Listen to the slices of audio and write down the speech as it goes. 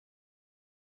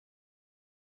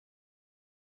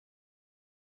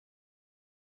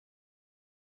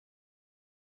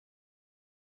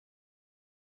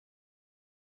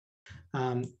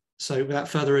So without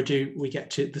further ado, we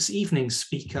get to this evening's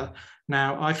speaker.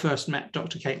 Now, I first met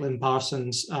Dr. Katelin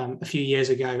Parsons a few years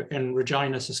ago in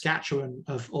Regina, Saskatchewan,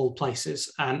 of all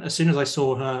places. And as soon as I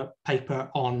saw her paper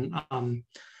on,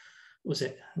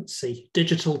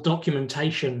 digital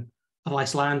documentation of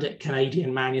Icelandic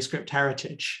Canadian manuscript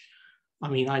heritage, I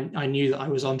mean, I knew that I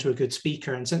was onto a good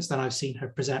speaker. And since then, I've seen her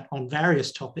present on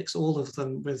various topics, all of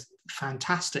them with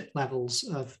fantastic levels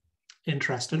of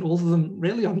interest, and all of them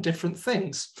really on different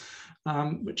things,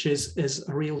 which is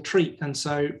a real treat. And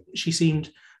so she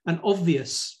seemed an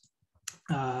obvious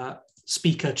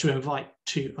speaker to invite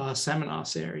to our seminar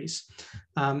series.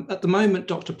 At the moment,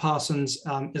 Dr. Parsons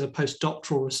is a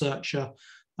postdoctoral researcher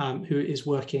who is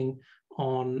working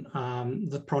on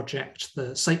the project,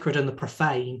 The Sacred and the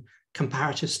Profane,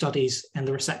 Comparative Studies in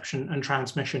the Reception and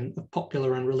Transmission of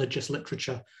Popular and Religious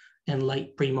Literature in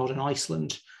Late Pre-Modern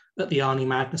Iceland, at the Árni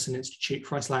Magnússon Institute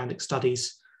for Icelandic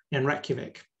Studies in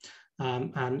Reykjavík.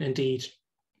 And indeed,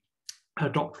 her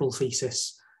doctoral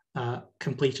thesis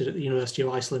completed at the University of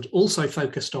Iceland also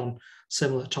focused on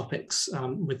similar topics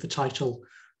with the title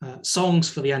Songs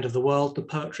for the End of the World, the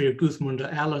Poetry of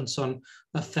Guðmundur Erlendsson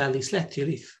of Fairly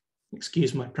Slétturíð.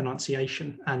 Excuse my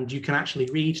pronunciation. And you can actually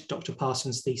read Dr.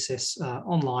 Parsons' thesis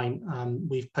online.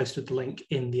 We've posted the link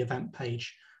in the event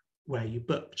page where you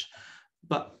booked.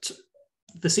 But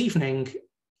this evening,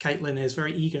 Katelin is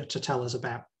very eager to tell us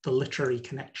about the literary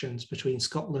connections between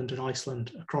Scotland and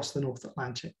Iceland across the North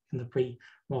Atlantic in the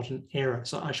pre-modern era.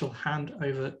 So I shall hand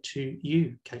over to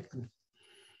you, Katelin.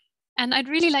 And I'd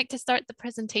really like to start the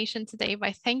presentation today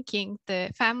by thanking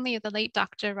the family of the late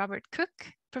Dr. Robert Cook,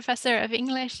 Professor of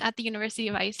English at the University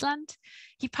of Iceland.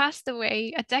 He passed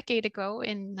away a decade ago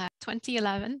in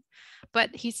 2011, but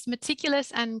his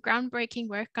meticulous and groundbreaking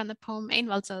work on the poem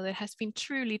Einvaldsöður has been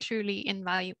truly, truly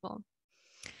invaluable.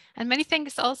 And many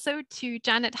thanks also to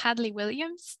Janet Hadley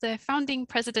Williams, the founding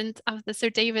president of the Sir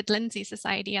David Lyndsay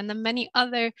Society, and the many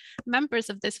other members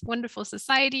of this wonderful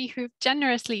society who've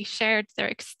generously shared their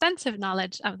extensive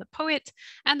knowledge of the poet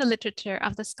and the literature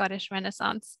of the Scottish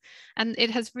Renaissance. And it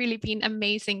has really been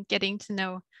amazing getting to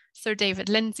know Sir David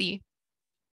Lyndsay.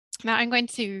 Now I'm going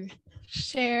to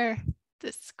share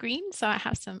the screen, so I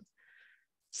have some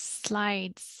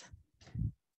slides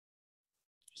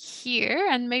here,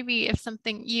 and maybe if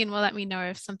something, Ian will let me know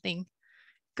if something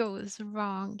goes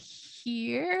wrong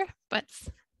here, but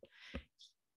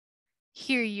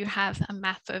here you have a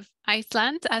map of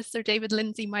Iceland as Sir David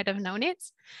Lyndsay might have known it.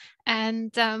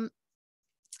 And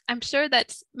I'm sure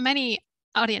that many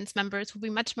audience members will be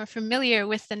much more familiar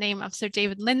with the name of Sir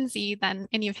David Lyndsay than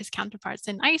any of his counterparts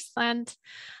in Iceland.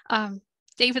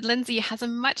 David Lyndsay has a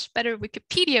much better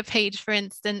Wikipedia page, for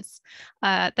instance,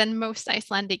 than most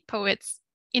Icelandic poets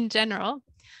in general.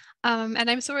 And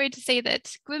I'm sorry to say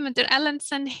that Guðmundur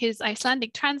Erlendsson, his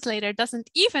Icelandic translator, doesn't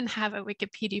even have a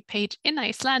Wikipedia page in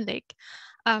Icelandic.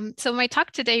 So my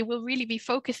talk today will really be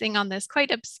focusing on this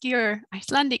quite obscure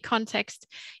Icelandic context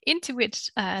into which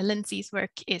Lyndsay's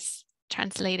work is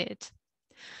translated.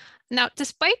 Now,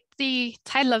 despite the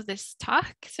title of this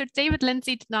talk, Sir David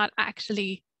Lyndsay did not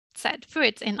actually set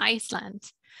foot in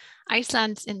Iceland.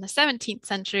 Iceland in the 17th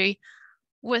century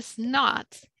was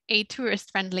not a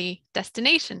tourist-friendly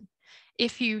destination.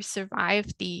 If you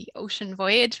survived the ocean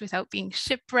voyage without being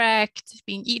shipwrecked,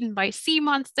 being eaten by sea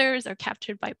monsters, or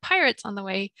captured by pirates on the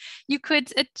way, you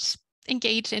could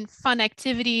engage in fun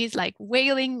activities like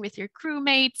whaling with your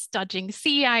crewmates, dodging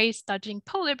sea ice, dodging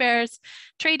polar bears,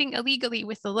 trading illegally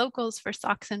with the locals for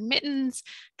socks and mittens,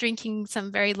 drinking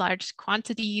some very large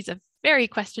quantities of very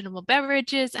questionable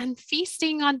beverages, and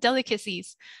feasting on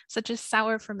delicacies such as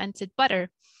sour fermented butter,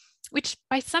 which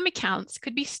by some accounts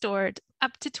could be stored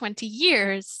up to 20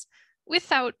 years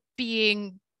without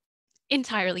being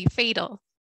entirely fatal.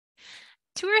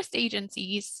 Tourist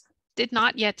agencies did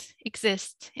not yet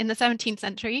exist in the 17th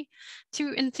century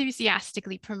to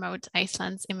enthusiastically promote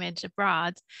Iceland's image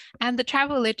abroad, and the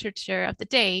travel literature of the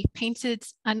day painted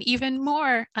an even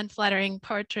more unflattering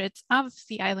portrait of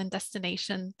the island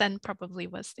destination than probably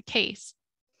was the case.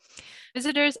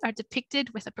 Visitors are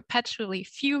depicted with a perpetually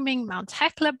fuming Mount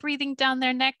Hekla breathing down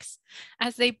their necks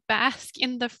as they bask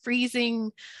in the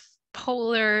freezing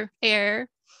polar air.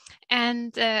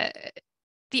 And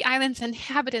the island's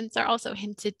inhabitants are also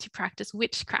hinted to practice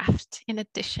witchcraft in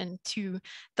addition to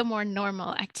the more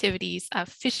normal activities of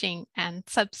fishing and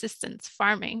subsistence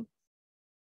farming.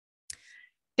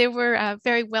 There were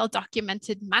very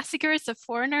well-documented massacres of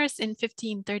foreigners in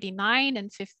 1539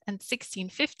 and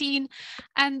 1615.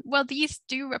 And while these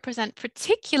do represent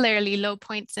particularly low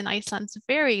points in Iceland's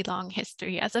very long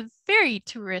history as a very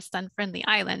tourist-unfriendly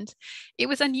island, it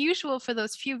was unusual for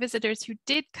those few visitors who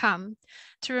did come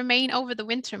to remain over the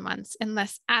winter months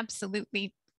unless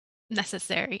absolutely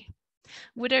necessary.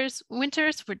 Winters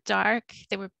were dark,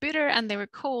 they were bitter, and they were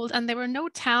cold, and there were no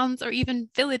towns or even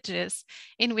villages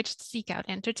in which to seek out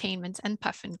entertainment and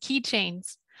puffin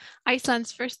keychains.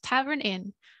 Iceland's first tavern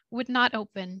inn would not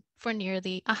open for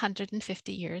nearly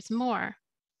 150 years more.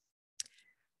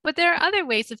 But there are other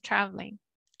ways of traveling,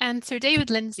 and Sir David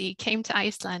Lyndsay came to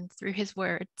Iceland through his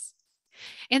words.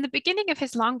 In the beginning of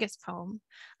his longest poem,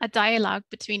 a dialogue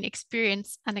between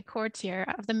experience and a courtier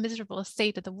of the miserable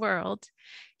state of the world,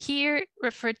 here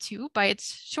referred to by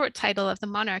its short title of the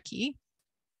monarchy,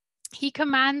 he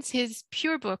commands his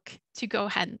pure book to go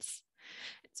hence.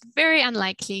 It's very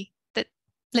unlikely that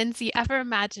Lyndsay ever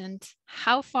imagined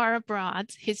how far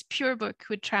abroad his pure book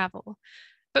would travel,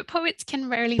 but poets can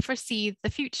rarely foresee the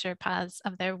future paths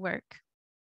of their work.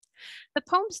 The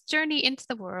poem's journey into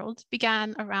the world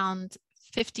began around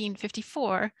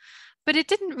 1554, but it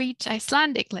didn't reach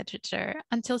Icelandic literature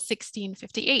until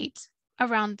 1658,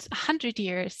 around 100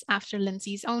 years after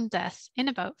Lyndsay's own death in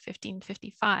about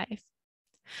 1555.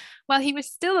 While he was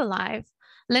still alive,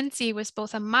 Lyndsay was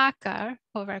both a makar,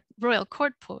 or a royal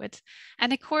court poet,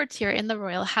 and a courtier in the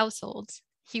royal household.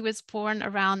 He was born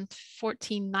around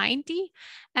 1490,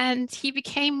 and he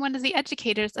became one of the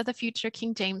educators of the future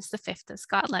King James V of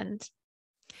Scotland.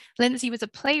 Lyndsay was a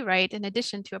playwright in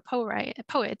addition to a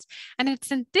poet, and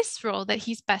it's in this role that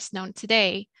he's best known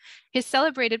today. His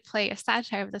celebrated play, A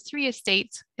Satire of the Three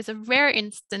Estates, is a rare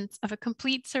instance of a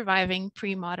complete surviving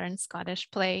pre-modern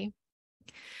Scottish play.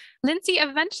 Lyndsay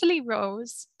eventually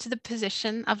rose to the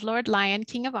position of Lord Lion,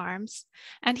 King of Arms,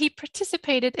 and he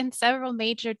participated in several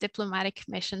major diplomatic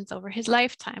commissions over his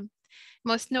lifetime,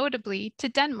 most notably to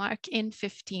Denmark in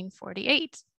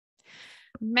 1548.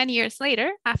 Many years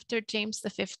later, after James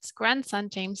V's grandson,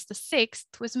 James VI,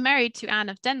 was married to Anne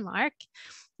of Denmark,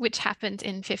 which happened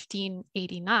in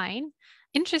 1589,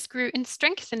 interest grew in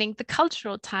strengthening the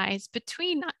cultural ties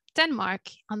between Denmark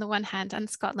on the one hand and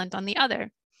Scotland on the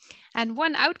other. And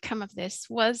one outcome of this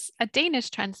was a Danish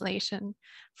translation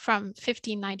from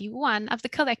 1591 of the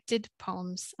collected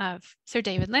poems of Sir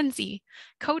David Lyndsay,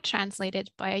 co-translated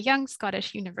by a young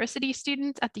Scottish university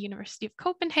student at the University of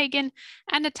Copenhagen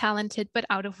and a talented but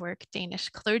out-of-work Danish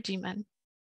clergyman.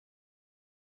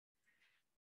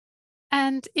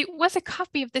 And it was a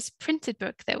copy of this printed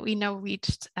book that we know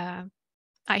reached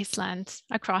Iceland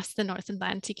across the North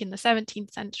Atlantic in the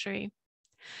 17th century.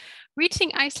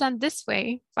 Reaching Iceland this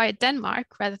way via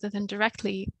Denmark rather than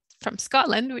directly from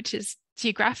Scotland, which is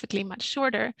geographically much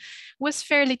shorter, was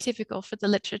fairly typical for the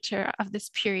literature of this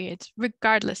period,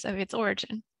 regardless of its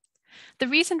origin. The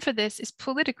reason for this is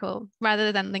political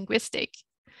rather than linguistic.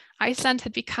 Iceland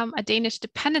had become a Danish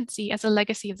dependency as a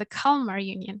legacy of the Kalmar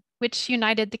Union, which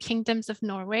united the kingdoms of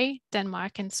Norway,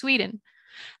 Denmark, and Sweden.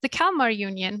 The Kalmar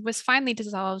Union was finally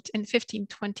dissolved in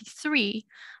 1523,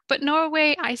 but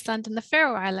Norway, Iceland, and the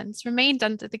Faroe Islands remained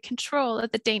under the control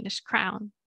of the Danish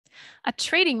crown. A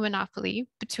trading monopoly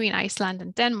between Iceland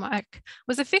and Denmark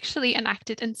was officially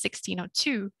enacted in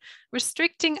 1602,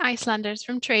 restricting Icelanders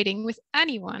from trading with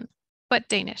anyone but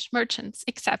Danish merchants,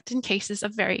 except in cases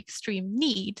of very extreme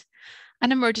need,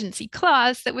 an emergency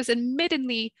clause that was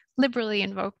admittedly liberally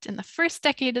invoked in the first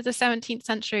decade of the 17th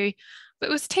century, but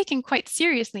was taken quite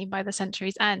seriously by the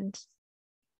century's end.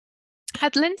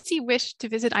 Had Lyndsay wished to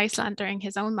visit Iceland during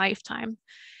his own lifetime,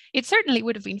 it certainly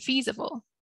would have been feasible,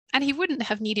 and he wouldn't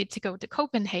have needed to go to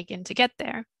Copenhagen to get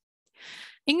there.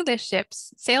 English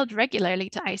ships sailed regularly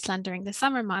to Iceland during the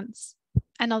summer months,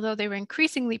 and although they were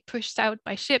increasingly pushed out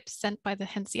by ships sent by the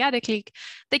Hanseatic League,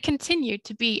 they continued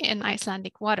to be in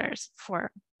Icelandic waters for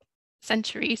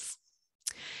centuries.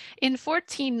 In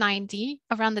 1490,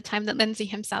 around the time that Lyndsay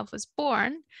himself was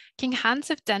born, King Hans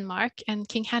of Denmark and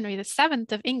King Henry VII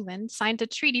of England signed a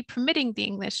treaty permitting the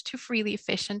English to freely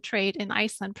fish and trade in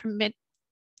Iceland,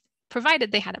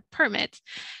 provided they had a permit.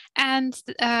 And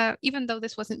even though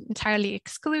this wasn't entirely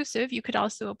exclusive, you could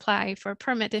also apply for a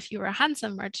permit if you were a Hansa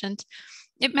merchant.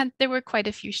 It meant there were quite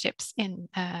a few ships in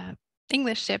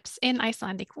English ships in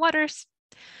Icelandic waters.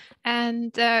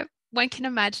 And one can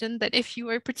imagine that if you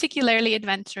were particularly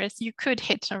adventurous, you could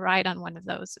hitch a ride on one of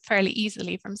those fairly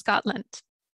easily from Scotland.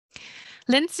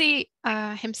 Lyndsay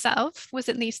himself was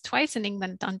at least twice in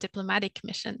England on diplomatic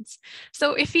missions.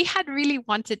 So if he had really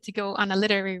wanted to go on a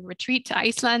literary retreat to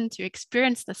Iceland to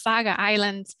experience the Saga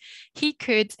Islands, he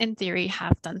could, in theory,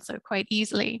 have done so quite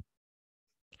easily.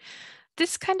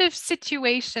 This kind of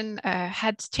situation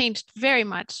had changed very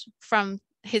much from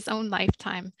his own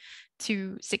lifetime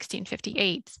to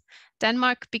 1658.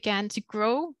 Denmark began to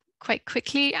grow quite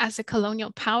quickly as a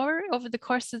colonial power over the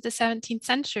course of the 17th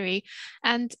century.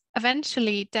 And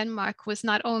eventually Denmark was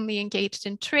not only engaged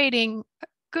in trading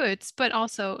goods, but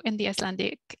also in the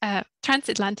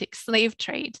transatlantic slave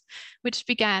trade, which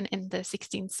began in the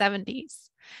 1670s.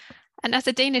 And as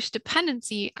a Danish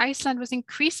dependency, Iceland was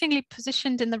increasingly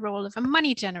positioned in the role of a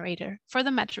money generator for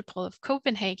the metropole of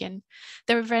Copenhagen.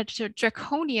 There were very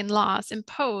draconian laws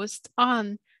imposed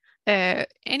on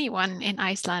anyone in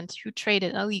Iceland who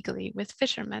traded illegally with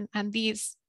fishermen, and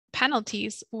these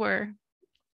penalties were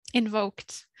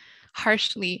invoked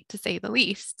harshly, to say the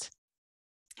least.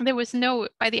 There was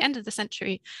by the end of the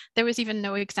century, there was even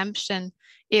no exemption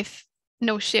if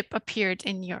no ship appeared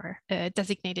in your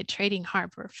designated trading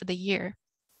harbor for the year.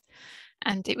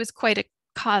 And it was quite a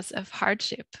cause of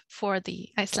hardship for the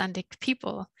Icelandic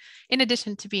people, in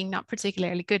addition to being not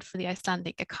particularly good for the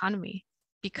Icelandic economy,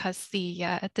 because the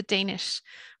Danish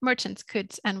merchants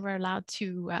could and were allowed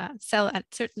to sell at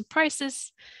certain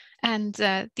prices, and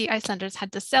the Icelanders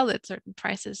had to sell at certain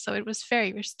prices. So it was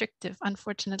very restrictive,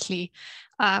 unfortunately,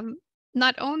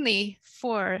 not only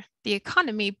for the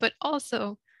economy, but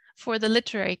also for the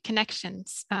literary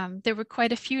connections. There were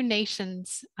quite a few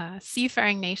nations,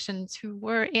 seafaring nations, who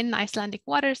were in Icelandic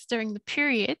waters during the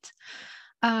period,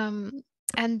 and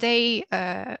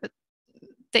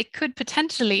they could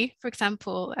potentially, for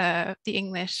example, the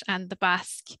English and the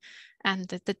Basque and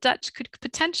the Dutch could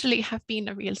potentially have been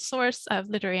a real source of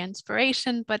literary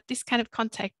inspiration, but this kind of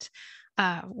contact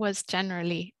was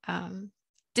generally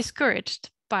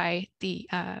discouraged by the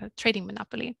trading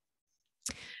monopoly.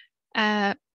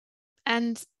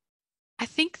 And I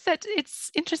think that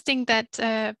it's interesting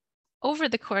that over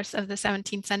the course of the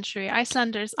 17th century,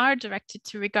 Icelanders are directed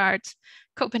to regard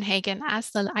Copenhagen as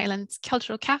the island's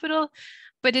cultural capital,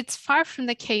 but it's far from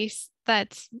the case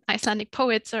that Icelandic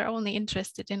poets are only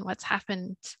interested in what's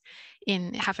happening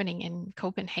in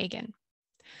Copenhagen.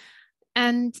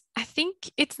 And I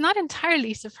think it's not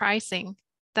entirely surprising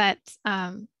that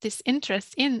this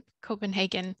interest in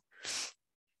Copenhagen,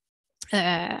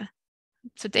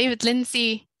 so David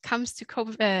Lyndsay comes to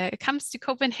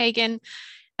Copenhagen,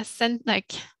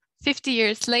 like 50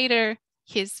 years later.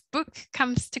 His book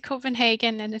comes to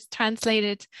Copenhagen and is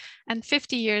translated, and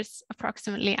 50 years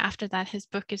approximately after that, his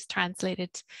book is translated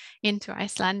into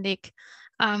Icelandic.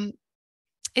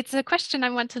 It's a question I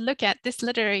want to look at, this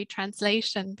literary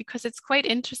translation, because it's quite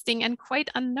interesting and quite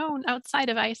unknown outside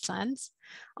of Iceland,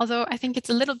 although I think it's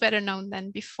a little better known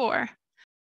than before.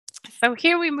 So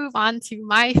here we move on to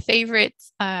my favorite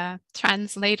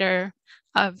translator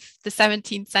of the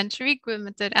 17th century,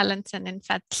 Guðmundur Erlendsson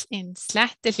in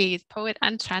Sléttuhlíð, poet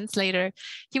and translator.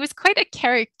 He was quite a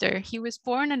character. He was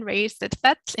born and raised at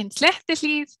Fell in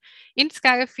Sléttuhlíð in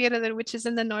Skagafjörður, which is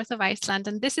in the north of Iceland,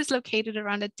 and this is located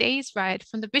around a day's ride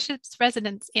from the bishop's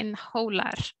residence in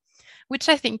Hólar, which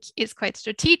I think is quite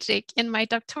strategic. In my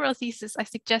doctoral thesis, I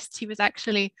suggest he was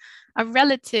actually a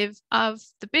relative of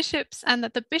the bishops, and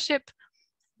that the bishop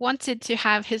wanted to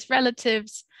have his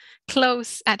relatives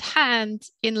close at hand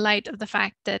in light of the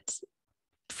fact that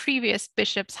previous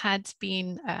bishops had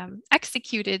been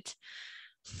executed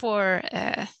for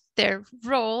their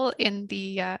role in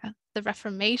the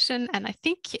Reformation. And I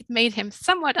think it made him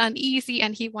somewhat uneasy,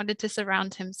 and he wanted to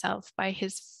surround himself by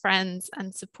his friends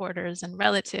and supporters and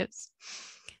relatives.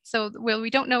 So, well,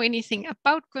 we don't know anything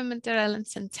about Guðmundur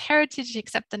Erlendsson's heritage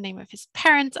except the name of his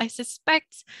parents. I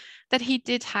suspect that he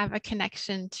did have a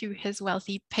connection to his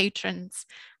wealthy patrons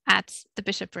at the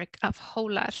bishopric of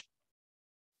Hólar.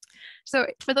 So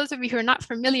for those of you who are not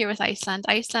familiar with Iceland,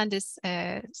 Iceland is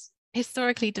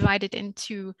historically divided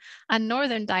into a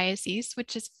northern diocese,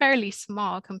 which is fairly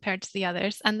small compared to the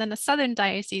others, and then a southern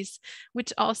diocese,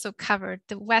 which also covered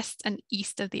the west and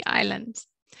east of the island.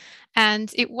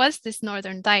 And it was this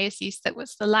northern diocese that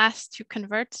was the last to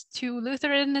convert to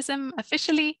Lutheranism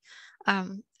officially.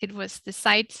 It was the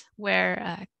site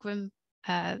where Jón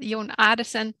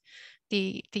Arason,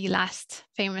 the last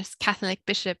famous Catholic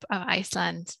bishop of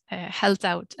Iceland, held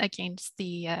out against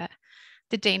the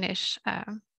Danish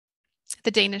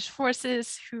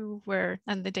forces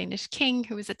and the Danish king,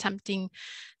 who was attempting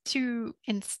to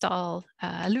install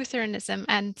Lutheranism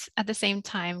and at the same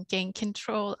time gain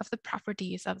control of the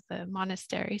properties of the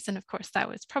monasteries. And of course, that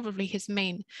was probably his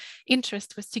main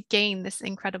interest, was to gain this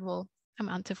incredible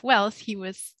amount of wealth. He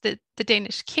was the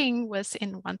Danish king was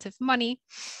in want of money,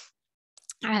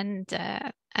 and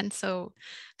so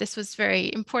this was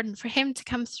very important for him to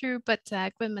come through. But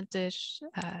Guðmundur,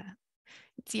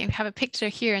 you have a picture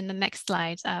here in the next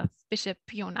slide of Bishop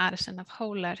Jón Arason of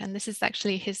Hólar, and this is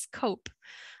actually his cope.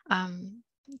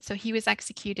 So he was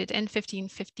executed in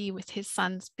 1550 with his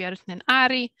sons Björn and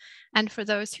Árni. And for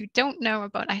those who don't know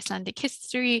about Icelandic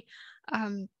history,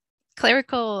 the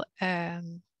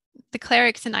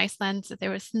clerics in Iceland,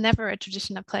 there was never a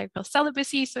tradition of clerical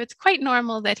celibacy, so it's quite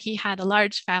normal that he had a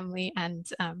large family,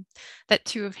 and that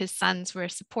 2 of his sons were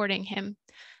supporting him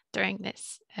during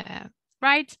this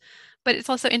rite. But it's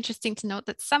also interesting to note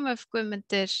that some of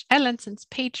Guðmundur Erlendsson's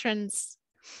patrons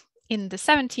in the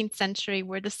 17th century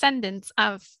were descendants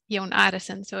of Jón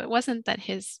Arason. So it wasn't that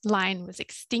his line was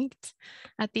extinct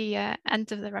at the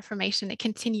end of the Reformation. It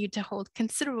continued to hold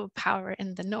considerable power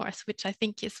in the north, which I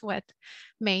think is what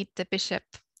made the bishop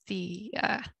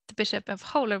of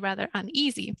Hólar rather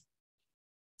uneasy.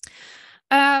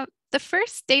 The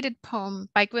first dated poem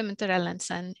by Guðmundur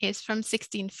Erlendsson is from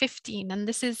 1615, and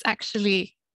this is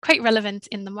actually quite relevant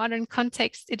in the modern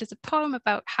context. It is a poem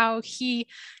about how he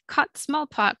caught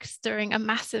smallpox during a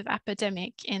massive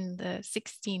epidemic in the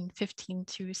 1615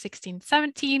 to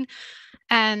 1617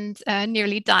 and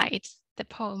nearly died. The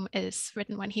poem is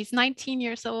written when he's 19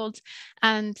 years old,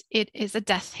 and it is a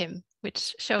death hymn,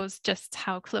 which shows just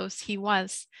how close he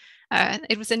was.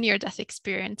 It was a near-death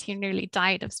experience. He nearly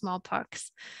died of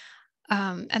smallpox.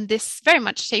 And this very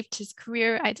much shaped his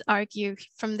career. I'd argue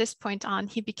from this point on,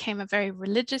 he became a very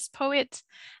religious poet,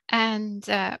 and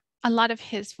a lot of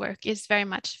his work is very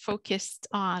much focused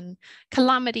on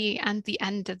calamity and the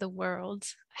end of the world.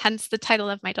 Hence the title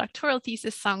of my doctoral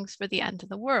thesis, Songs for the End of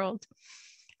the World.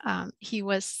 He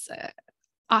was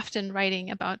often writing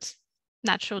about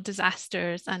natural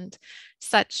disasters and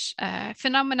such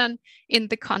phenomenon in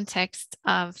the context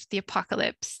of the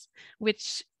apocalypse,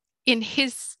 which in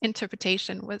his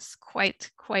interpretation was quite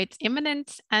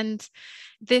imminent. And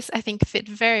this, I think, fit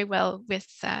very well with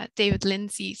David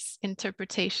Lyndsay's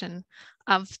interpretation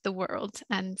of the world.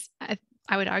 And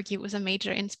I would argue it was a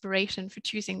major inspiration for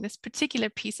choosing this particular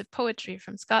piece of poetry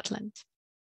from Scotland.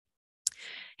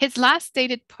 His last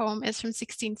dated poem is from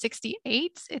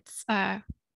 1668. It's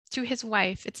to his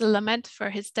wife. It's a lament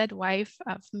for his dead wife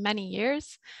of many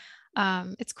years.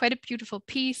 It's quite a beautiful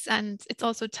piece, and it's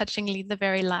also touchingly the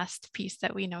very last piece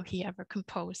that we know he ever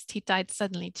composed. He died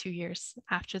suddenly 2 years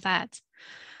after that.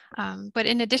 But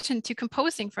in addition to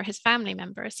composing for his family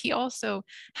members, he also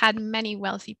had many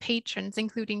wealthy patrons,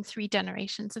 including 3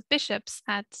 generations of bishops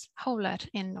at Hólar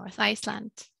in North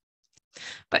Iceland.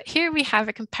 But here we have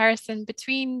a comparison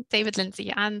between David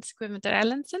Lyndsay and Guðmundur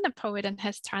Erlendsson, a poet and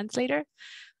his translator.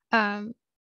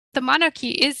 The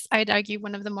Monarchy is, I'd argue,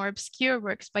 one of the more obscure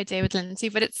works by David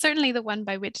Lyndsay, but it's certainly the one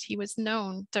by which he was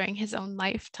known during his own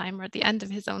lifetime, or at the end of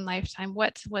his own lifetime.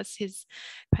 What was his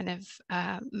kind of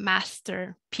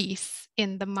masterpiece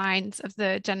in the minds of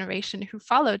the generation who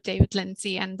followed David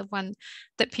Lyndsay, and the one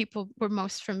that people were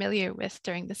most familiar with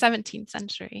during the 17th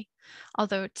century?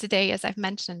 Although today, as I've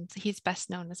mentioned, he's best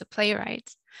known as a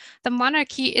playwright. The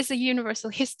Monarchy is a universal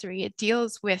history. It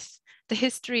deals with the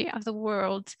history of the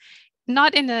world,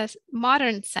 not in a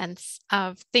modern sense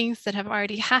of things that have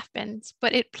already happened,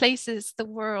 but it places the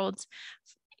world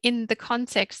in the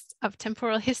context of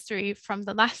temporal history from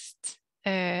the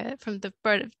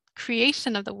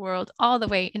creation of the world all the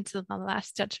way into the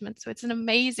Last Judgment. So it's an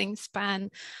amazing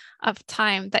span of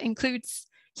time that includes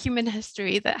human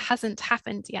history that hasn't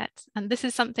happened yet. And this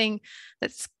is something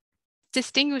that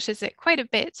distinguishes it quite a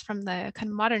bit from the kind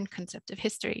of modern concept of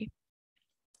history.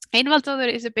 Einvaldsöður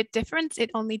is a bit different.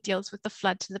 It only deals with the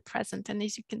flood to the present. And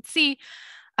as you can see,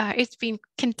 it's been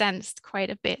condensed quite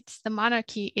a bit. The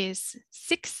Monarchy is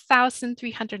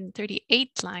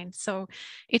 6,338 lines. So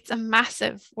it's a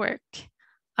massive work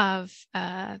of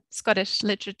Scottish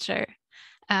literature.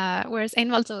 Whereas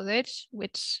Einvaldsöður,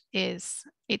 which is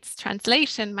its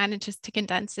translation, manages to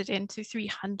condense it into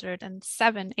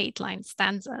 307 8-line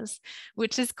stanzas,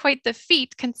 which is quite the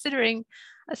feat, considering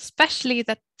especially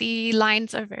that the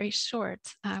lines are very short.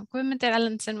 Guðmundur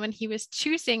Erlendsson, when he was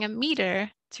choosing a meter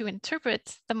to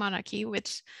interpret the Monarchy,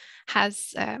 which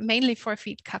has mainly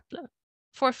 4-foot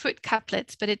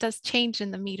couplets, but it does change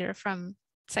in the meter from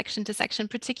section to section,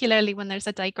 particularly when there's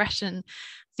a digression.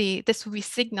 This will be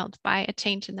signaled by a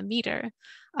change in the meter.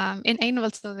 In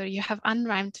Einvaldsöður, you have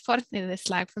unrhymed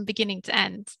fornniðislag from beginning to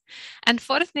end. And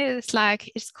fornniðislag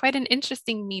is quite an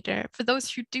interesting meter for those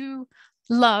who do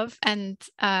love and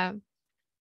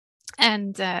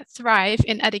and thrive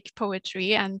in Eddic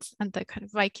poetry and the kind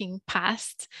of Viking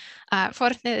past.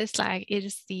 Fornedslag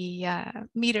is the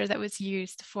meter that was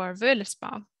used for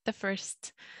Völuspá, the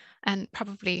first and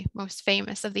probably most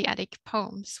famous of the Eddic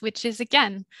poems, which is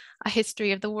again a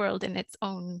history of the world in its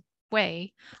own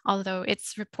way, although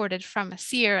it's reported from a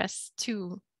seeress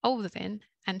to Odin,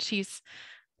 and she's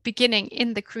beginning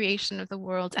in the creation of the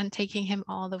world and taking him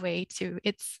all the way to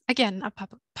its, again,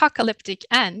 apocalyptic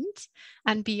end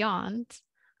and beyond.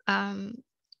 And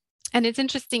it's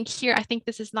interesting here, I think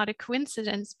this is not a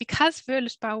coincidence, because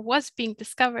Völuspá was being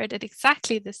discovered at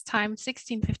exactly this time,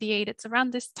 1658, it's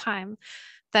around this time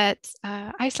that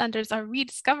Icelanders are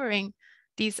rediscovering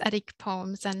these Eddic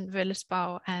poems and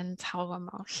Völuspá and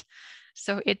Hávamál.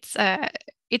 So it's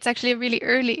actually a really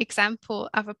early example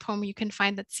of a poem you can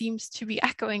find that seems to be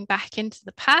echoing back into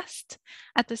the past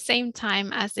at the same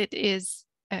time as it is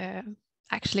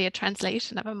actually a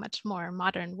translation of a much more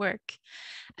modern work.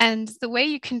 And the way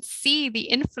you can see the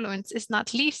influence is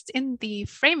not least in the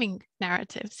framing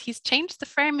narratives. He's changed the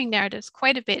framing narratives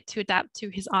quite a bit to adapt to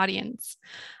his audience.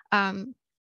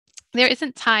 There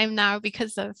isn't time now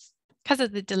because of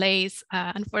the delays,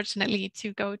 unfortunately,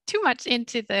 to go too much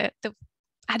into the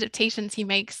adaptations he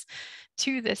makes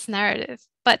to this narrative.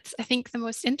 But I think the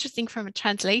most interesting from a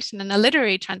translation and a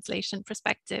literary translation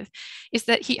perspective is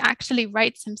that he actually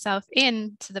writes himself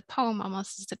into the poem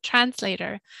almost as a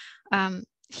translator.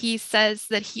 He says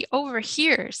that he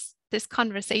overhears this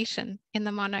conversation in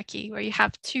the monarchy where you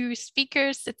have two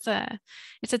speakers. It's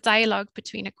a dialogue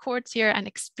between a courtier and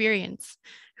experience,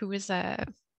 who is a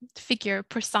figure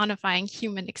personifying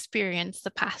human experience,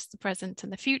 the past, the present,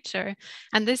 and the future.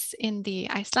 And this in the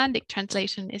Icelandic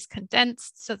translation is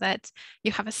condensed so that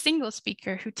you have a single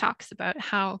speaker who talks about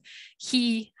how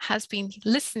he has been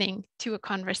listening to a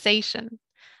conversation.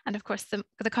 And of course,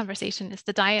 the conversation is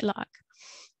the dialogue,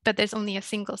 but there's only a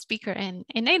single speaker in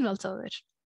Einvaldsöður.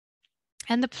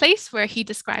 And the place where he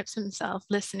describes himself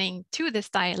listening to this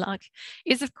dialogue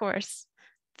is, of course,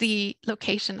 the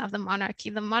location of the monarchy.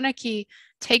 The monarchy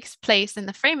takes place in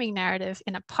the framing narrative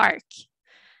in a park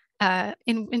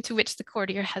into which the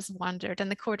courtier has wandered.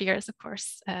 And the courtier is, of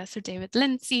course, Sir David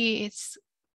Lyndsay. It's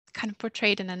kind of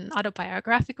portrayed in an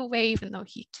autobiographical way, even though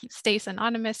he stays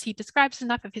anonymous. He describes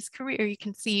enough of his career, you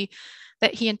can see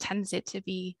that he intends it to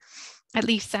be at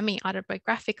least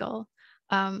semi-autobiographical.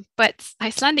 But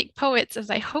Icelandic poets,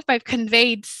 as I hope I've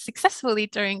conveyed successfully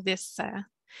during this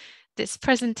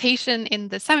presentation in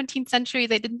the 17th century,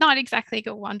 they did not exactly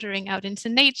go wandering out into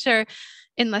nature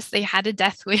unless they had a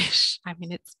death wish. I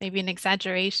mean, it's maybe an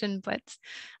exaggeration, but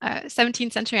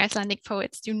 17th century Icelandic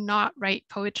poets do not write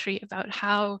poetry about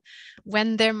how,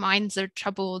 when their minds are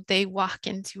troubled, they walk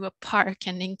into a park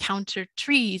and encounter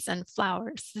trees and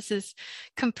flowers. This is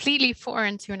completely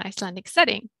foreign to an Icelandic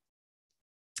setting.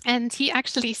 And he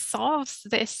actually solves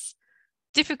this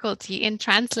difficulty in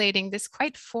translating this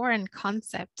quite foreign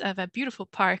concept of a beautiful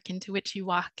park into which you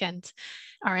walk and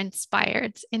are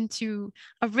inspired into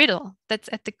a riddle that's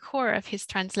at the core of his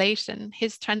translation.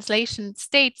 His translation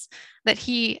states that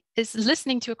he is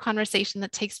listening to a conversation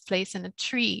that takes place in a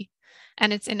tree,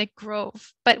 and it's in a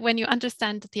grove. But when you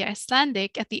understand the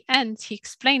Icelandic, at the end, he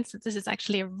explains that this is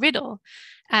actually a riddle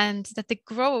and that the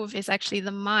grove is actually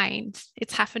the mind.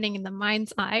 It's happening in the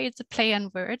mind's eye. It's a play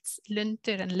on words,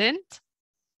 lundur and lund.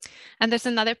 And there's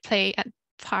another play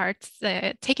part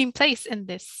taking place in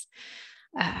this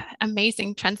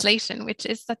amazing translation, which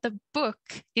is that the book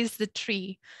is the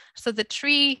tree. So the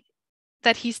tree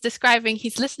that he's describing,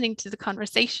 he's listening to the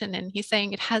conversation and he's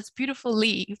saying it has beautiful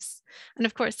leaves. And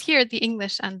of course, here the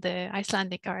English and the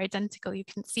Icelandic are identical. You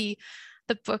can see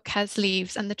the book has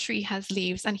leaves and the tree has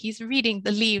leaves, and he's reading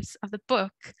the leaves of the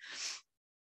book.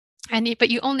 But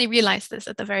you only realize this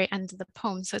at the very end of the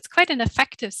poem. So it's quite an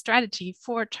effective strategy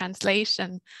for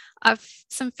translation of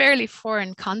some fairly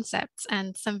foreign concepts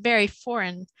and some very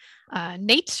foreign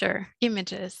nature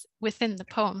images within the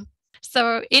poem.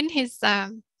 So in his,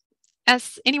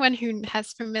 as anyone who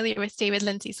has familiar with David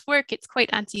Lyndsay's work, it's quite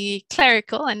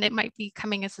anti-clerical, and it might be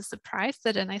coming as a surprise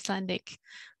that an Icelandic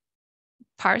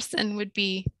Parson would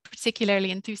be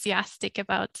particularly enthusiastic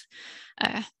about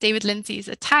David Lyndsay's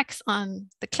attacks on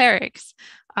the clerics.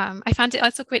 I found it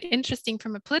also quite interesting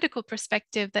from a political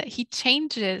perspective that he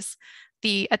changes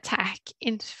the attack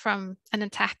from an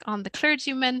attack on the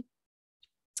clergyman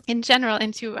in general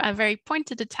into a very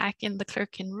pointed attack in the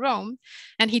clerk in Rome.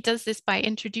 And he does this by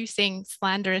introducing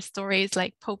slanderous stories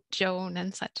like Pope Joan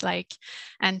and such like.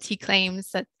 And he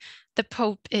claims that the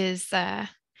Pope is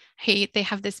they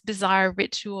have this bizarre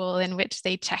ritual in which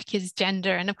they check his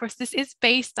gender. And of course, this is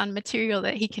based on material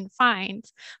that he can find,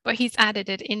 but he's added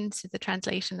it into the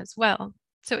translation as well.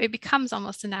 So it becomes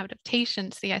almost an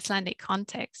adaptation to the Icelandic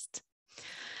context.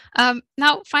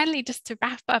 Now, finally, just to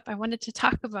wrap up, I wanted to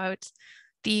talk about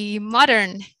the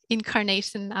modern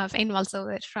incarnation of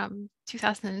Einvaldsöður from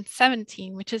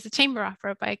 2017, which is a chamber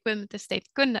opera by Guðmundur Steinn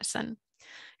Gunnarsson,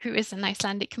 who is an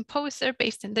Icelandic composer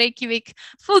based in Reykjavík.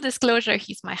 Full disclosure,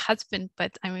 he's my husband,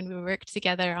 but I mean, we worked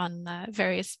together on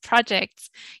various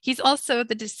projects. He's also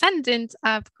the descendant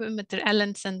of Guðmundur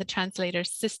Erlendsson, the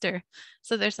translator's sister.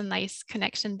 So there's a nice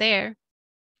connection there.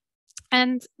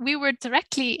 And we were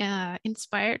directly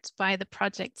inspired by the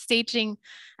project staging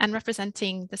and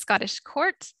representing the Scottish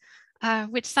court,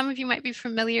 which some of you might be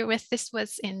familiar with. This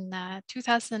was in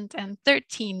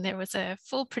 2013. There was a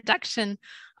full production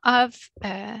of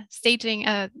staging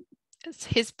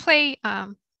his play,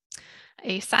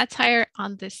 a satire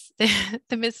on this,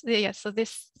 so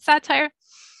this satire.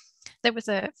 There was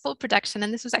a full production,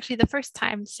 and this was actually the first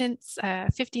time since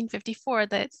 1554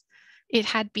 that it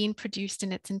had been produced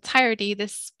in its entirety.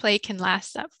 This play can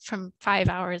last up from 5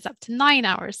 hours up to 9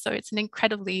 hours, so it's an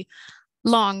incredibly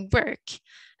long work.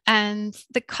 And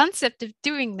the concept of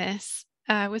doing this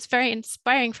was very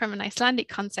inspiring from an Icelandic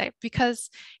concept, because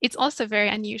it's also very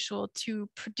unusual to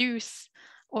produce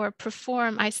or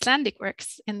perform Icelandic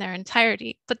works in their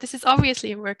entirety. But this is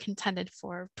obviously a work intended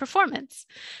for performance.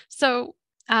 So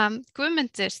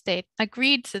Guðmundur Steinn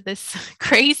agreed to this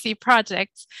crazy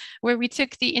project where we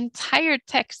took the entire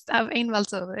text of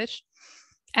Einvaldsöður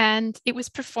and it was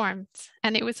performed.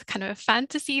 And it was kind of a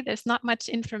fantasy. There's not much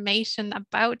information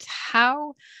about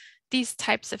how these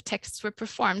types of texts were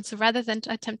performed. So rather than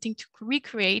attempting to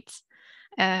recreate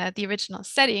the original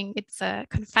setting, it's a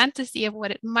kind of fantasy of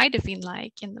what it might have been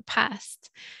like in the past.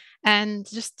 And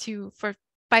just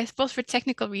both for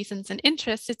technical reasons and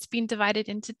interest, it's been divided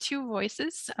into two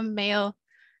voices: a male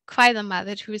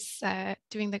kvæðamaður who's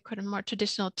doing the kind of more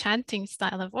traditional chanting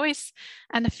style of voice,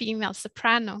 and a female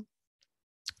soprano,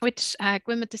 which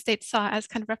Guðmundur Steinn saw as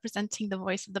kind of representing the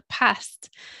voice of the past.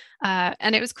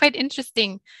 And it was quite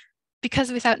interesting,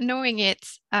 because without knowing it,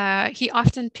 he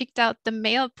often picked out the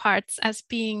male parts as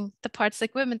being the parts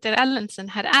that Guðmundur Erlendsson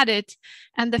had added,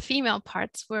 and the female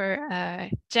parts were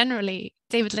generally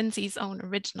David Lyndsay's own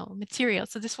original material.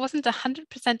 So this wasn't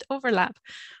 100% overlap,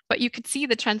 but you could see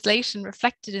the translation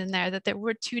reflected in there, that there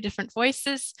were two different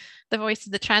voices: the voice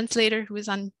of the translator, who was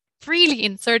freely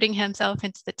inserting himself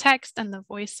into the text, and the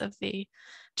voice of the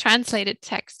translated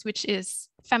text, which is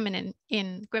feminine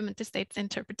in Guðmundur Steinn's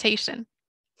interpretation.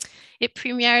 It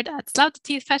premiered at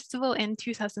Sláturtíð Festival in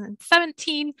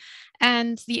 2017,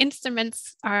 and the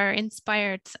instruments are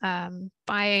inspired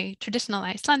by traditional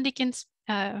Icelandic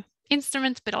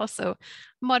instruments, but also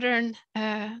modern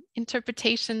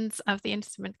interpretations of the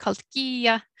instrument called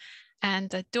gíja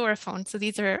and a doraphone. So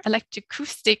these are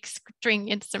electroacoustic string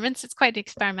instruments. It's quite an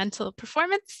experimental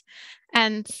performance,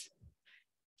 and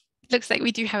it looks like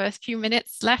we do have a few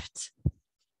minutes left.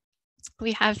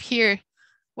 We have here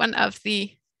one of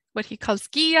the what he calls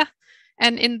gíja,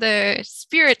 and in the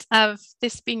spirit of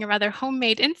this being a rather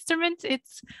homemade instrument,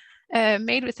 it's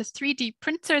made with a 3D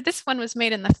printer. This one was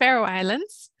made in the Faroe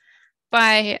Islands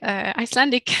by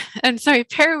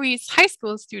Faroese high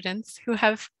school students who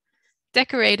have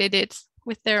decorated it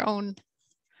with their own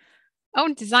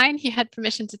design. He had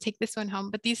permission to take this one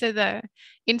home, but these are the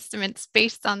instruments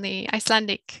based on the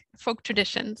Icelandic folk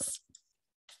traditions.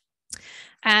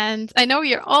 And I know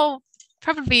you're all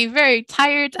probably very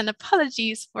tired, and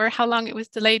apologies for how long it was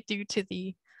delayed due to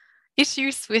the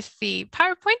issues with the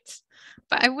PowerPoint.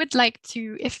 But I would like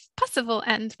to, if possible,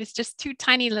 end with just two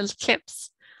tiny little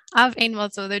clips of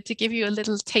Einvaldsöður to give you a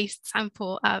little taste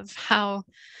sample of how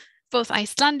both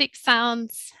Icelandic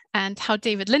sounds and how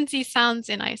David Lyndsay sounds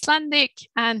in Icelandic,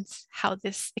 and how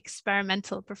this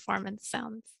experimental performance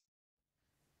sounds.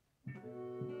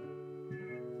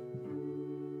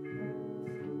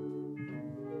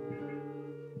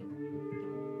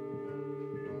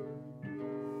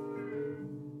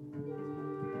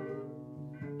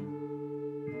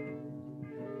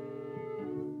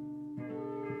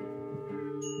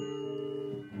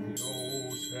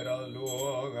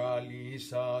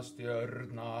 Lýsa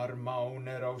stjörnar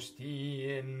mánir á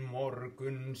stíinn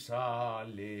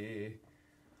morgunsali.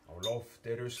 Á loft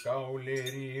eru skálir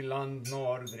í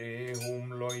landnorðri,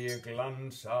 húmlogi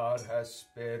glansar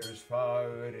hesperus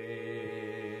fagri.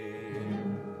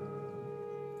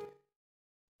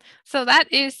 So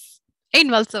that is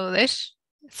Einvaldsöður,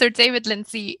 Sir David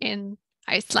Lyndsay in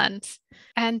Iceland.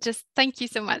 And just thank you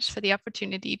so much for the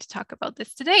opportunity to talk about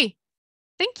this today.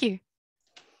 Thank you.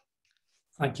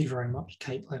 Thank you very much,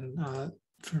 Katelin,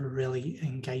 for a really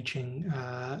engaging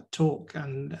talk.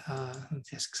 And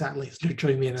yes, exactly.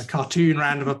 Join me in a cartoon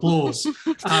round of applause.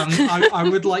 I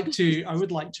would like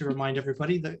to remind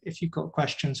everybody that if you've got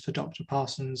questions for Dr.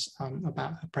 Parsons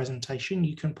about her presentation,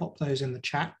 you can pop those in the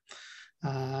chat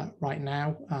right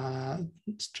now.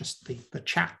 It's just the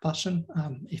chat button.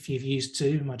 If you've used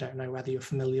Zoom, I don't know whether you're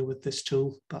familiar with this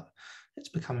tool, but it's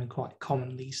becoming quite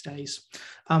common these days.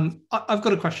 I've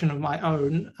got a question of my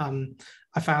own.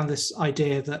 I found this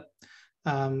idea that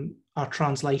our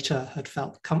translator had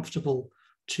felt comfortable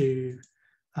to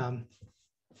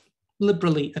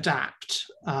liberally adapt,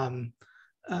 a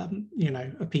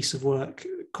piece of work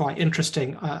quite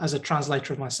interesting. As a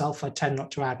translator of myself, I tend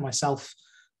not to add myself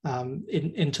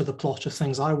into the plot of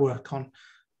things I work on.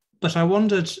 But I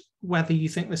wondered whether you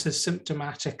think this is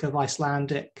symptomatic of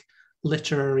Icelandic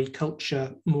literary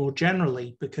culture more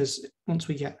generally, because once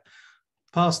we get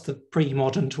past the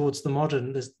pre-modern towards the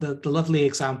modern, there's the lovely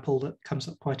example that comes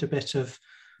up quite a bit of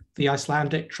the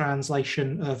Icelandic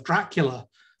translation of Dracula,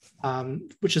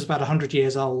 which is about 100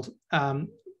 years old,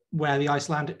 where the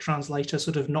Icelandic translator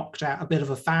sort of knocked out a bit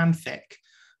of a fanfic.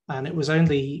 And it was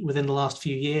only within the last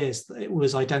few years that it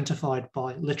was identified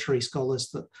by literary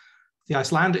scholars that the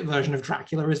Icelandic version of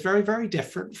Dracula is very, very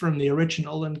different from the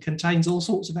original and contains all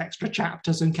sorts of extra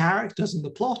chapters and characters, and the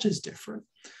plot is different.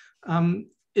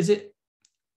 Is it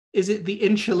the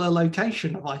insular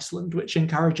location of Iceland which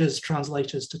encourages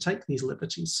translators to take these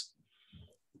liberties?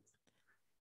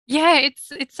 Yeah,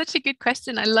 it's such a good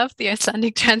question. I love the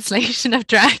Icelandic translation of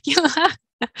Dracula.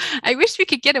 I wish we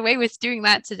could get away with doing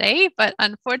that today, but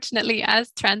unfortunately,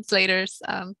 as translators,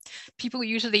 people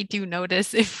usually do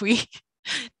notice if we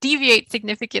deviate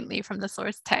significantly from the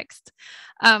source text.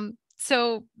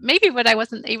 So maybe what I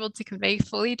wasn't able to convey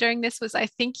fully during this was I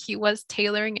think he was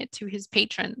tailoring it to his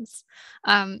patrons.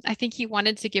 I think he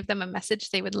wanted to give them a message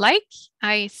they would like.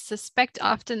 I suspect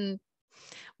often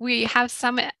we have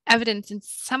some evidence in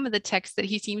some of the text that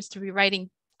he seems to be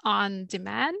writing on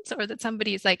demand, or that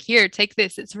somebody is like, here, take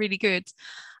this, it's really good.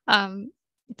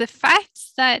 The fact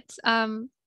that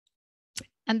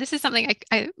and this is something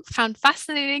I found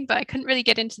fascinating, but I couldn't really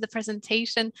get into the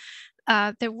presentation.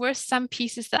 There were some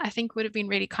pieces that I think would have been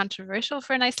really controversial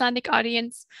for an Icelandic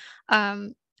audience,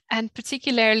 and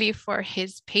particularly for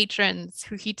his patrons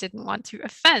who he didn't want to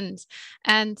offend.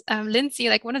 And Lyndsay,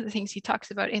 like one of the things he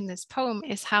talks about in this poem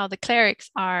is how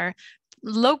the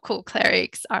local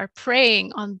clerics are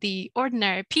preying on the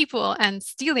ordinary people and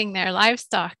stealing their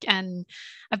livestock and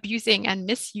abusing and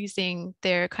misusing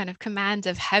their kind of command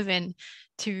of heaven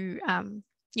to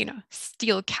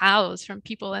steal cows from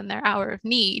people in their hour of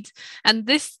need. And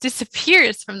this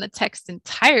disappears from the text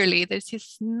entirely.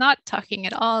 He's not talking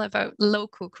at all about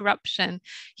local corruption.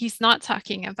 He's not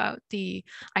talking about the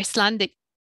Icelandic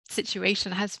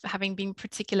situation as having been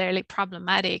particularly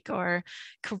problematic or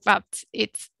corrupt.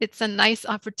 It's a nice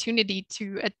opportunity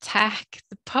to attack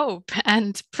the Pope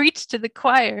and preach to the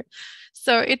choir.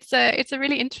 So it's a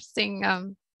really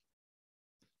interesting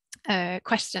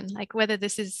question, like whether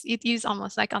it is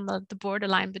almost like on the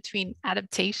borderline between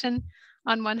adaptation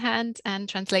on one hand and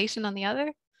translation on the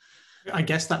other. I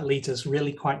guess that leads us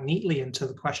really quite neatly into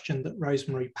the question that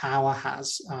Rosemary Power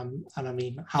has. And I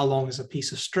mean, how long is a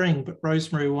piece of string? But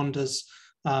Rosemary wonders,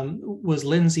 was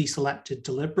Lyndsay selected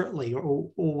deliberately,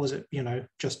 or was it,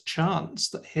 just chance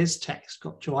that his text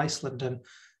got to Iceland? And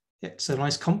it's a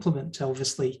nice compliment to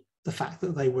obviously the fact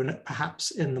that they were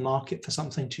perhaps in the market for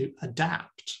something to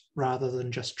adapt rather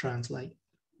than just translate.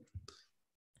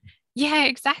 Yeah,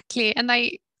 exactly. And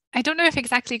I don't know if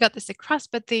exactly got this across,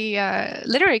 but the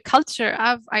literary culture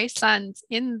of Iceland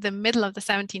in the middle of the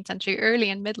 17th century,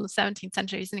 early and middle of 17th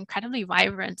century, is incredibly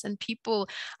vibrant, and people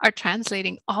are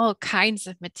translating all kinds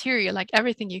of material, like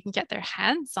everything you can get their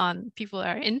hands on. People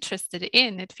are interested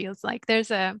in. It feels like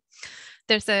there's a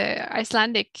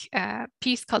Icelandic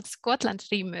piece called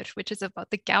Skotlandsrímur, which is about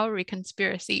the Gowrie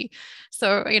conspiracy.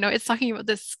 So it's talking about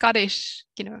the Scottish,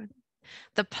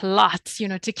 the plot,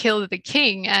 to kill the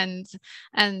king, and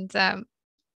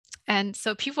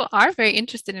so people are very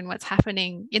interested in what's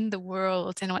happening in the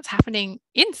world and what's happening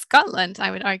in Scotland.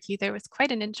 I would argue there was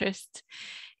quite an interest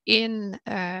in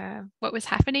what was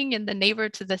happening in the neighbor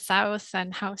to the south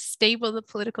and how stable the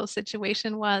political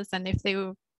situation was, and if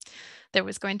there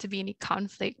was going to be any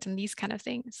conflict and these kind of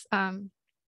things.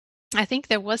 I think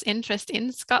there was interest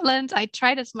in Scotland. I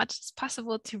tried as much as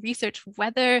possible to research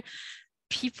whether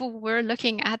people were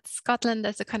looking at Scotland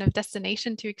as a kind of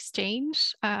destination to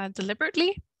exchange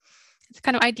deliberately. It's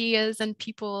kind of ideas and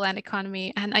people and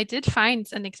economy. And I did find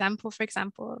an example, for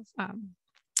example, of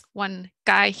one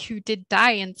guy who did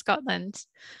die in Scotland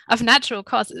of natural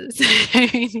causes.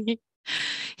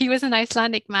 He was an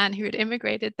Icelandic man who had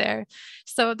immigrated there.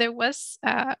 So there was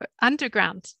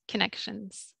underground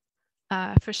connections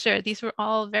for sure. These were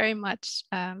all very much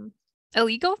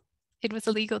illegal. It was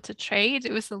illegal to trade.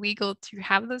 It was illegal to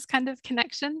have those kind of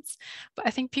connections. But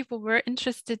I think people were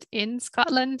interested in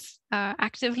Scotland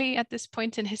actively at this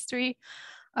point in history.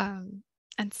 And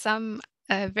some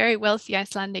very wealthy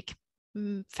Icelandic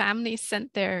families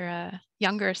sent their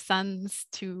younger sons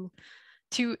to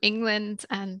England,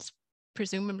 and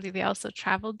presumably they also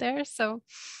traveled there. So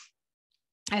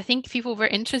I think people were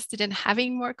interested in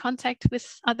having more contact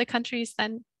with other countries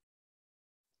than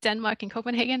Denmark and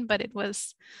Copenhagen, but it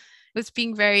was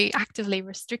being very actively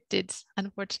restricted,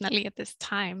 unfortunately, at this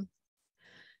time.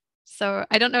 So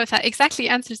I don't know if that exactly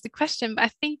answers the question, but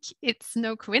I think it's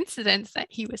no coincidence that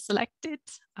he was selected.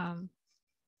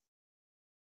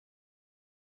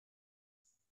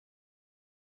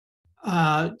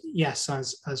 Yes,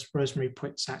 as Rosemary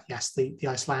points out, yes, the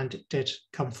Icelandic did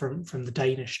come from the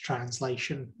Danish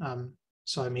translation.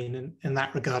 So I mean, in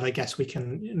that regard, I guess we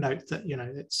can note that, you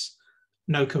know, it's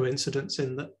no coincidence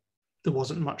in that there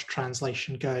wasn't much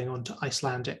translation going on to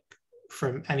Icelandic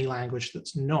from any language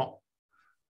that's not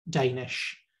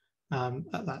Danish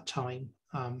at that time.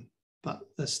 But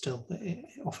there's still, it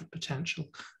offered potential.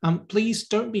 Please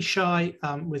don't be shy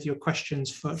with your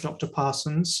questions for Dr.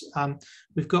 Parsons.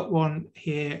 We've got one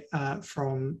here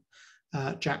from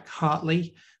Jack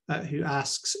Hartley, who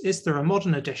asks, is there a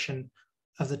modern edition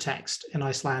of the text in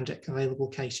Icelandic available,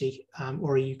 Katie,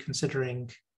 or are you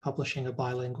considering publishing a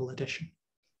bilingual edition?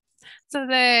 So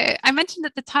I mentioned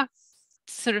at the top,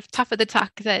 sort of top of the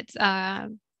talk,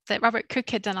 that Robert Cook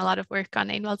had done a lot of work on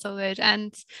Einvaldsöður,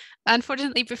 and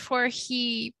unfortunately, before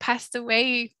he passed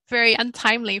away, very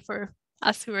untimely for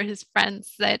us who were his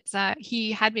friends, that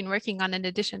he had been working on an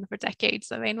edition for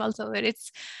decades of Einvaldsöður.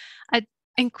 It's an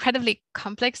incredibly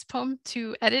complex poem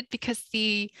to edit because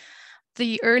the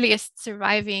earliest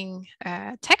surviving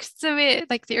texts of it,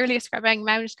 like the earliest surviving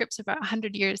manuscripts, are about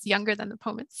 100 years younger than the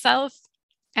poem itself.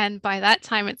 And by that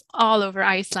time, it's all over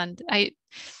Iceland. I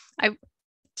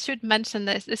should mention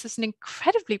this. This is an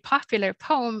incredibly popular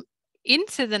poem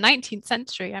into the 19th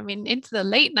century. I mean, into the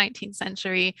late 19th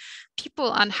century, people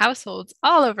on households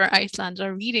all over Iceland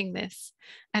are reading this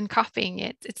and copying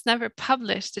it. It's never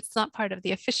published. It's not part of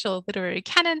the official literary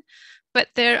canon, but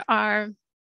there are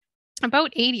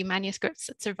about 80 manuscripts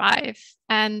that survive.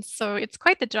 And so it's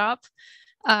quite the job.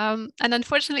 And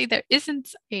unfortunately, there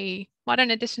isn't a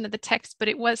modern edition of the text, but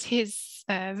it was his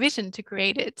vision to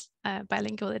create it,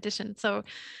 bilingual edition. So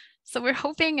we're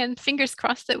hoping and fingers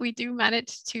crossed that we do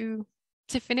manage to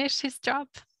finish his job.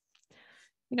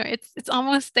 You know, it's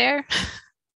almost there.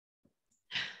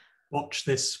 Watch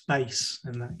this space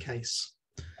in that case.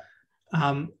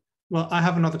 Well, I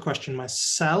have another question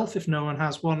myself, if no one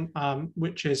has one,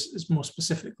 which is more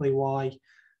specifically why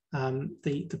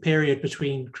the period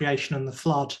between creation and the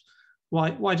flood,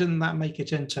 why didn't that make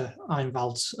it into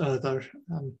Einvaldsöður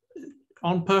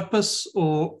on purpose,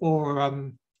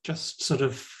 or just sort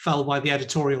of fell by the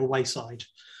editorial wayside?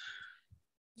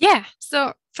 Yeah,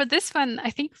 so for this one, I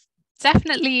think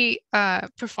definitely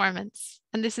performance.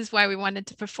 And this is why we wanted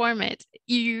to perform it.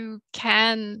 You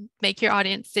can make your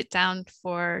audience sit down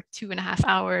for 2.5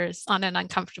 hours on an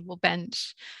uncomfortable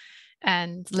bench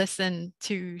and listen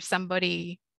to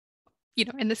somebody, you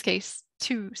know, in this case,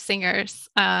 2 singers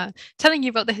telling you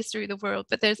about the history of the world,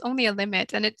 but there's only a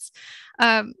limit. And it's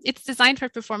designed for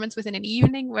performance within an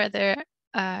evening where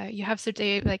you have Sir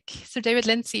David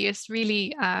Lyndsay is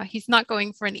really, he's not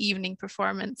going for an evening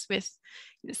performance with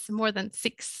more than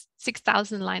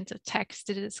 6,000 lines of text.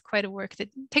 It is quite a work that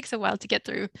takes a while to get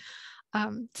through.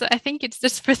 So I think it's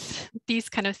just for these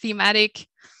kind of thematic,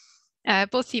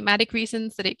 both thematic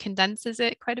reasons that it condenses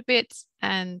it quite a bit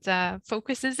and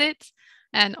focuses it,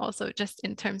 and also just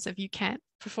in terms of you can't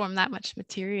perform that much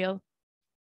material.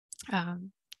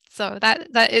 So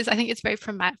that is, I think it's very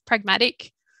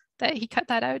pragmatic that he cut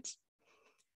that out.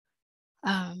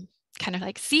 Kind of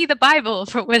like see the Bible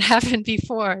for what happened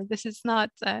before. This is not,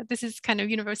 this is kind of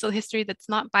universal history that's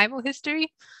not Bible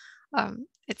history.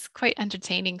 It's quite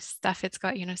entertaining stuff. It's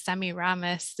got, you know,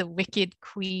 Semiramis, the wicked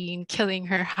queen, killing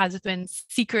her husband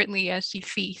secretly as she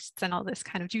feasts, and all this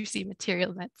kind of juicy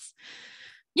material that's,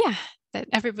 yeah, that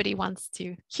everybody wants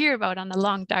to hear about on a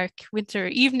long, dark winter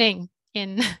evening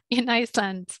in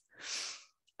Iceland.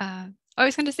 I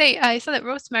was going to say, I saw that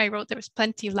Rosemary wrote there was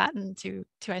plenty of Latin to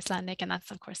Icelandic, and that's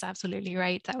of course absolutely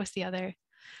right. That was the other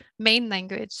main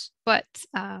language, but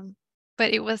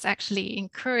it was actually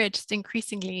encouraged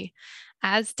increasingly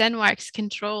as Denmark's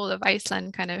control of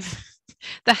Iceland kind of,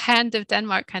 the hand of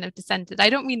Denmark kind of descended. I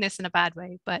don't mean this in a bad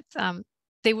way, but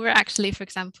they were actually, for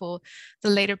example, the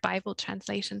later Bible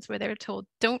translations where they were told,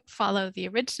 don't follow the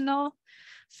original,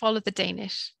 follow the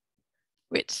Danish,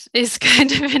 which is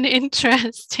kind of an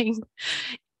interesting,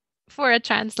 for a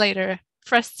translator,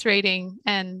 frustrating.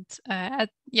 And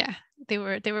yeah, they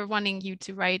were wanting you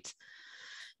to write,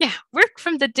 yeah, work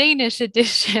from the Danish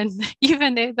edition,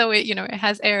 even though it, you know, it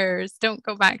has errors, don't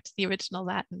go back to the original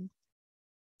Latin.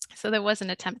 So there was an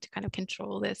attempt to kind of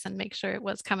control this and make sure it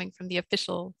was coming from the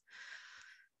official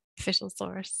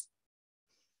source.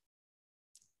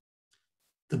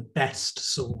 The best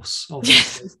source,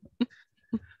 obviously.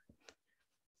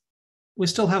 We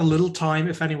still have a little time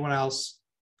if anyone else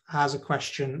has a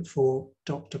question for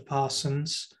Dr.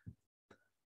 Parsons,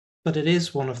 but it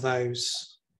is one of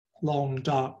those long,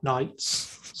 dark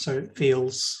nights, so it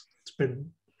feels it's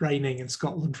been raining in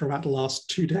Scotland for about the last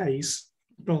 2 days,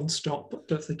 non-stop, but I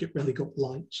don't think it really got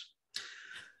light.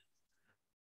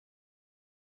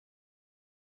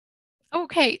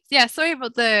 Okay, yeah, sorry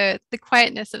about the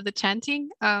quietness of the chanting.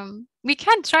 We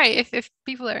can try if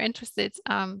people are interested.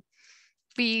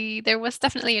 There was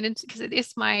definitely because it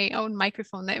is my own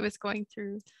microphone that it was going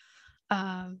through.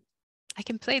 I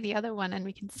can play the other one and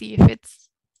we can see if it's.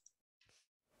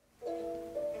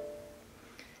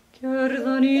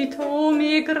 Gjörðan í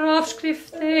tómi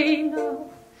grafskrifteina,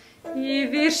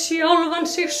 yfir sjálfan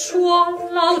sig svo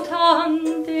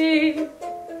látandi.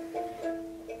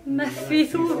 Með því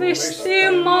þú veist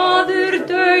þig maður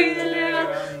dauðlega,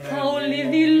 þá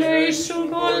lifði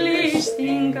lausung og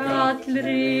listing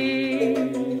allri.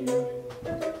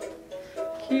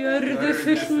 Gjörðu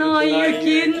fullnægju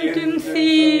gindum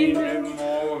þínum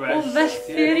og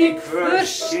veltir í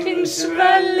hvörskins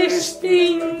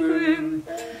vellistingum.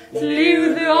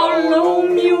 Lifðu á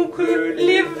lómjúku,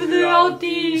 lifðu á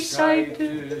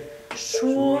dísætu,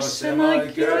 svo sem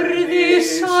að gjörði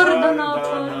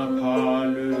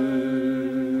sardanapalus.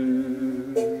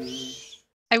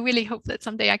 I really hope that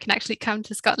someday I can actually come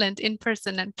to Scotland in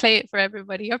person and play it for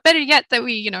everybody, or better yet, that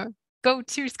we, go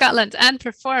to Scotland and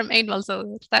perform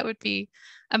Einvaldsöld. That would be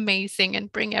amazing and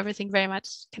bring everything very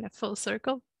much kind of full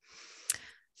circle.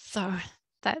 So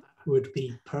that would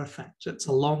be perfect. It's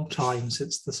a long time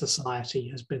since the Society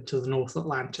has been to the North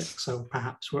Atlantic, so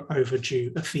perhaps we're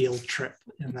overdue a field trip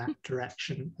in that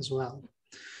direction as well.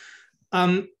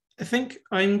 I think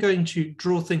I'm going to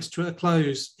draw things to a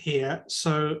close here.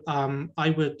 So I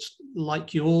would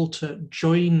like you all to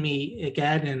join me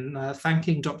again in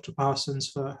thanking Dr. Parsons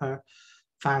for her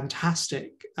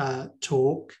fantastic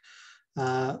talk.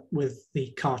 With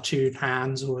the cartoon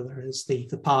hands, or there is the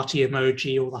party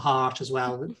emoji or the heart as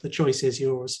well. The choice is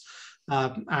yours.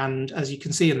 And as you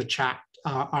can see in the chat,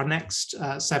 our next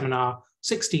seminar,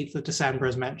 16th of December,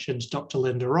 as mentioned, Dr.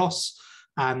 Linda Ross.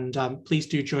 And please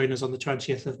do join us on the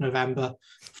 20th of November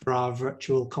for our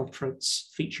virtual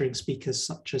conference featuring speakers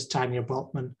such as Tanya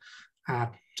Boltman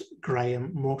and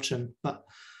Graham Morton. But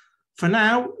for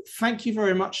now, thank you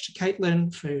very much to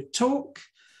Katelin for your talk.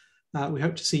 We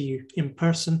hope to see you in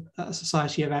person at a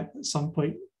Society event at some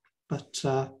point, but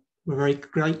we're very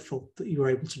grateful that you were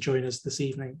able to join us this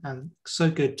evening, and so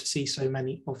good to see so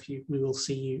many of you. We will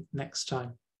see you next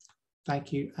time.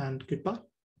 Thank you and goodbye.